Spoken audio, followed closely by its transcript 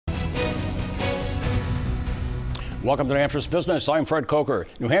Welcome to New Hampshire's Business. I'm Fred Kocher.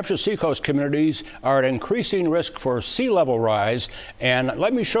 New Hampshire Seacoast communities are at increasing risk for sea level rise, and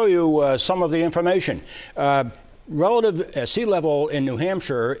let me show you some of the information. Relative sea level in New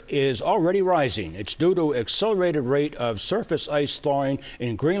Hampshire is already rising. It's due to accelerated rate of surface ice thawing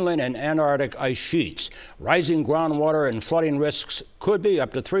in Greenland and Antarctic ice sheets. Rising groundwater and flooding risks could be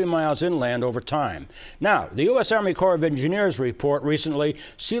up to 3 miles inland over time. Now, the U.S. Army Corps of Engineers report recently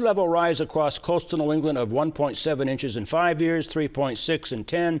sea level rise across coastal New England of 1.7 inches in 5 years, 3.6 in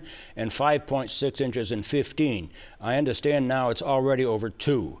 10, and 5.6 inches in 15. I understand now it's already over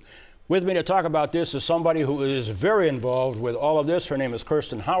 2. With me to talk about this is somebody who is very involved with all of this. Her name is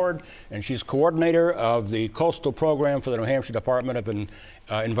Kristen Howard, and she's coordinator of the Coastal Program for the New Hampshire Department of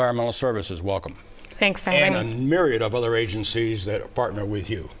Environmental Services. Welcome. Thanks for having me. And a myriad of other agencies that partner with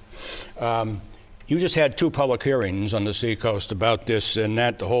you. You just had 2 public hearings on the Seacoast about this, and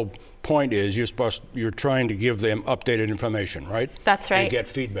that the whole point is you're trying to give them updated information, right? That's right. And get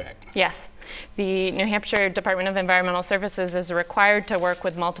feedback. Yes. The New Hampshire Department of Environmental Services is required to work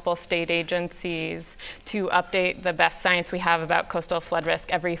with multiple state agencies to update the best science we have about coastal flood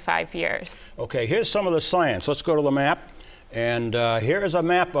risk every 5 years. Okay, here's some of the science. Let's go to the map. And here is a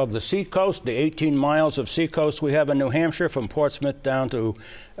map of the Seacoast, the 18 miles of Seacoast we have in New Hampshire from Portsmouth down to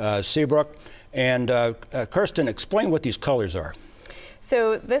Seabrook. And Kirsten, explain what these colors are.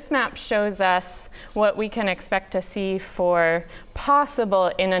 So this map shows us what we can expect to see for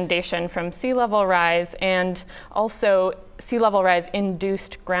possible inundation from sea level rise and also sea level rise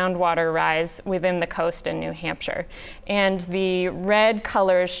induced groundwater rise within the coast in New Hampshire. And the red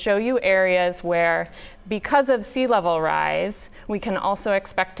colors show you areas where, because of sea level rise, we can also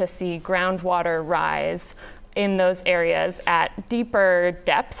expect to see groundwater rise in those areas at deeper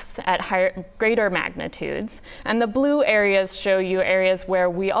depths, at greater magnitudes. And the blue areas show you areas where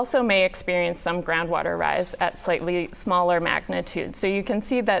we also may experience some groundwater rise at slightly smaller magnitudes. So you can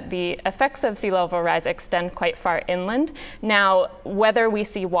see that the effects of sea level rise extend quite far inland. Now, whether we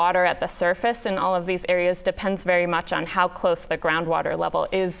see water at the surface in all of these areas depends very much on how close the groundwater level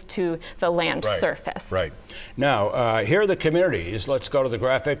is to the land surface. Right. Now, here are the communities. Let's go to the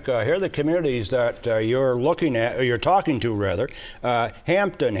graphic. Here are the communities that you're talking to rather.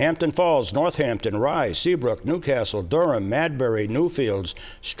 Hampton, Hampton Falls, Northampton, Rye, Seabrook, Newcastle, Durham, Madbury, Newfields,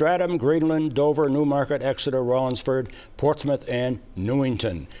 Stratham, Greenland, Dover, Newmarket, Exeter, Rollinsford, Portsmouth, and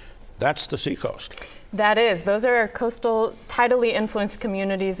Newington. That's the Seacoast. That is. Those are coastal, tidally influenced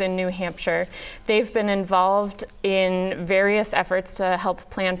communities in New Hampshire. They've been involved in various efforts to help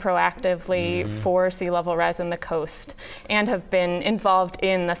plan proactively for sea level rise in the coast and have been involved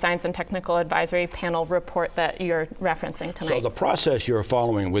in the Science and Technical Advisory Panel report that you're referencing tonight. So the process you're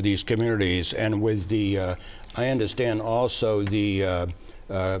following with these communities and with the, I understand also the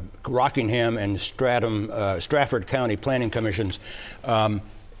Rockingham and Stratford County Planning Commissions,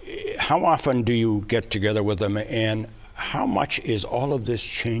 how often do you get together with them, and how much is all of this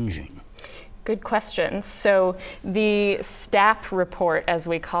changing? Good question. So the STAP report, as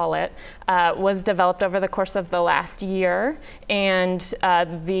we call it, was developed over the course of the last year, and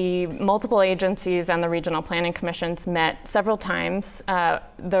the multiple agencies and the regional planning commissions met several times.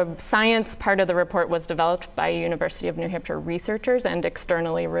 The science part of the report was developed by University of New Hampshire researchers and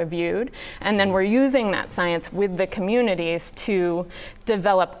externally reviewed, and then we're using that science with the communities to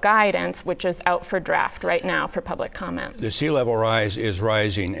develop guidance, which is out for draft right now for public comment. The sea level rise is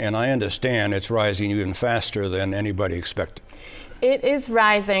rising, and I understand it's rising even faster than anybody expected. It is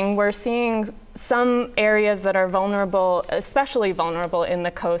rising. We're seeing some areas that are vulnerable, especially vulnerable in the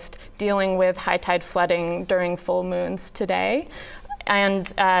coast, dealing with high tide flooding during full moons today. And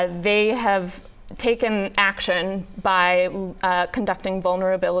they have taken action by conducting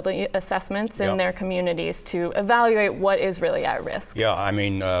vulnerability assessments in their communities to evaluate what is really at risk. Yeah, I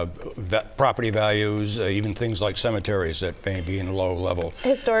mean, property values, even things like cemeteries that may be in low level.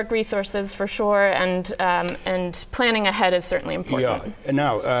 Historic resources for sure, and planning ahead is certainly important. Yeah, and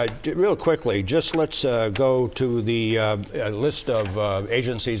now, real quickly, just let's go to the list of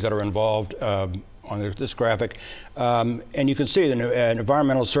agencies that are involved on this graphic. And you can see the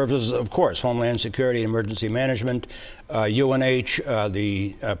environmental services, of course, Homeland Security, Emergency Management, UNH,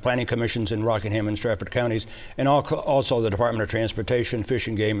 the planning commissions in Rockingham and Stratford counties, and also the Department of Transportation, Fish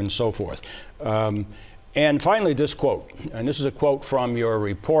and Game, and so forth. And finally, this quote, and this is a quote from your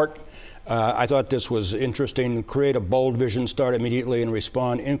report. I thought this was interesting. Create a bold vision, start immediately, and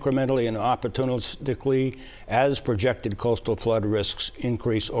respond incrementally and opportunistically as projected coastal flood risks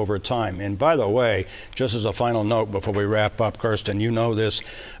increase over time. And by the way, just as a final note before we wrap up, Kirsten, you know this,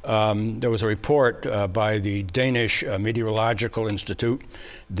 there was a report by the Danish Meteorological Institute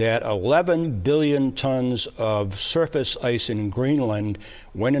that 11 billion tons of surface ice in Greenland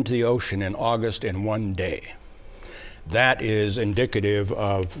went into the ocean in August in one day. That is indicative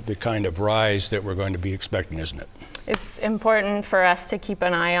of the kind of rise that we're going to be expecting, isn't it? It's important for us to keep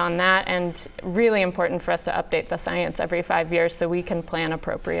an eye on that, and really important for us to update the science every 5 years so we can plan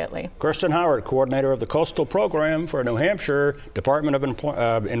appropriately. Kristen Howard, coordinator of the Coastal Program for New Hampshire Department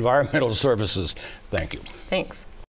of Environmental Services. Thank you. Thanks.